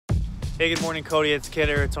Hey, good morning, Cody. It's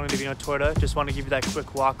Kidder. It's only Divino Toyota. Just want to give you that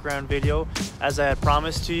quick walk around video as I had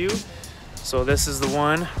promised to you. So this is the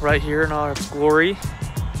one right here in all its glory.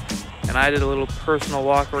 And I did a little personal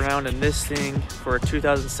walk around, and this thing for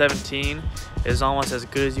 2017 is almost as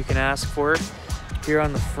good as you can ask for. Here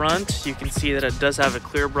on the front, you can see that it does have a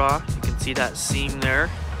clear bra. You can see that seam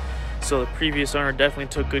there. So the previous owner definitely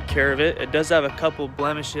took good care of it. It does have a couple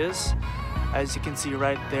blemishes, as you can see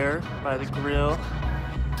right there by the grill.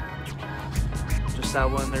 Just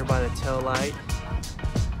that one there by the tail light.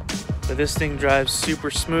 But this thing drives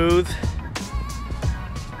super smooth.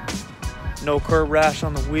 No curb rash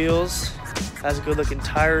on the wheels. Has good looking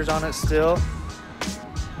tires on it still.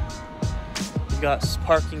 You've got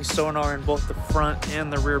parking sonar in both the front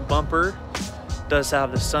and the rear bumper. Does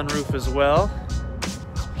have the sunroof as well.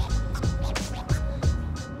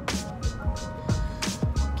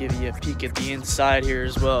 Give you a peek at the inside here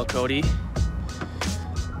as well, Cody.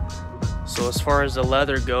 So as far as the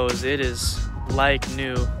leather goes, it is like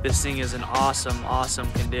new. This thing is in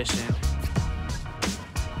awesome condition.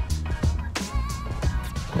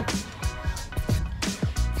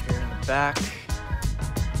 Here in the back,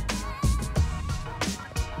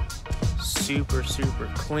 super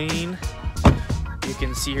clean. You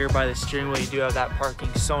can see here by the steering wheel, you do have that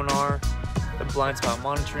parking sonar, the blind spot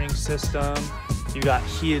monitoring system. You got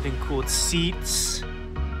heated and cooled seats,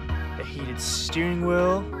 a heated steering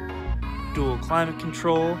wheel, dual climate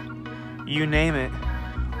control, you name it.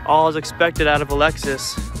 All is expected out of a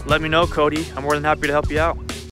LEXUS. Let me know, Cody. I'm more than happy to help you out.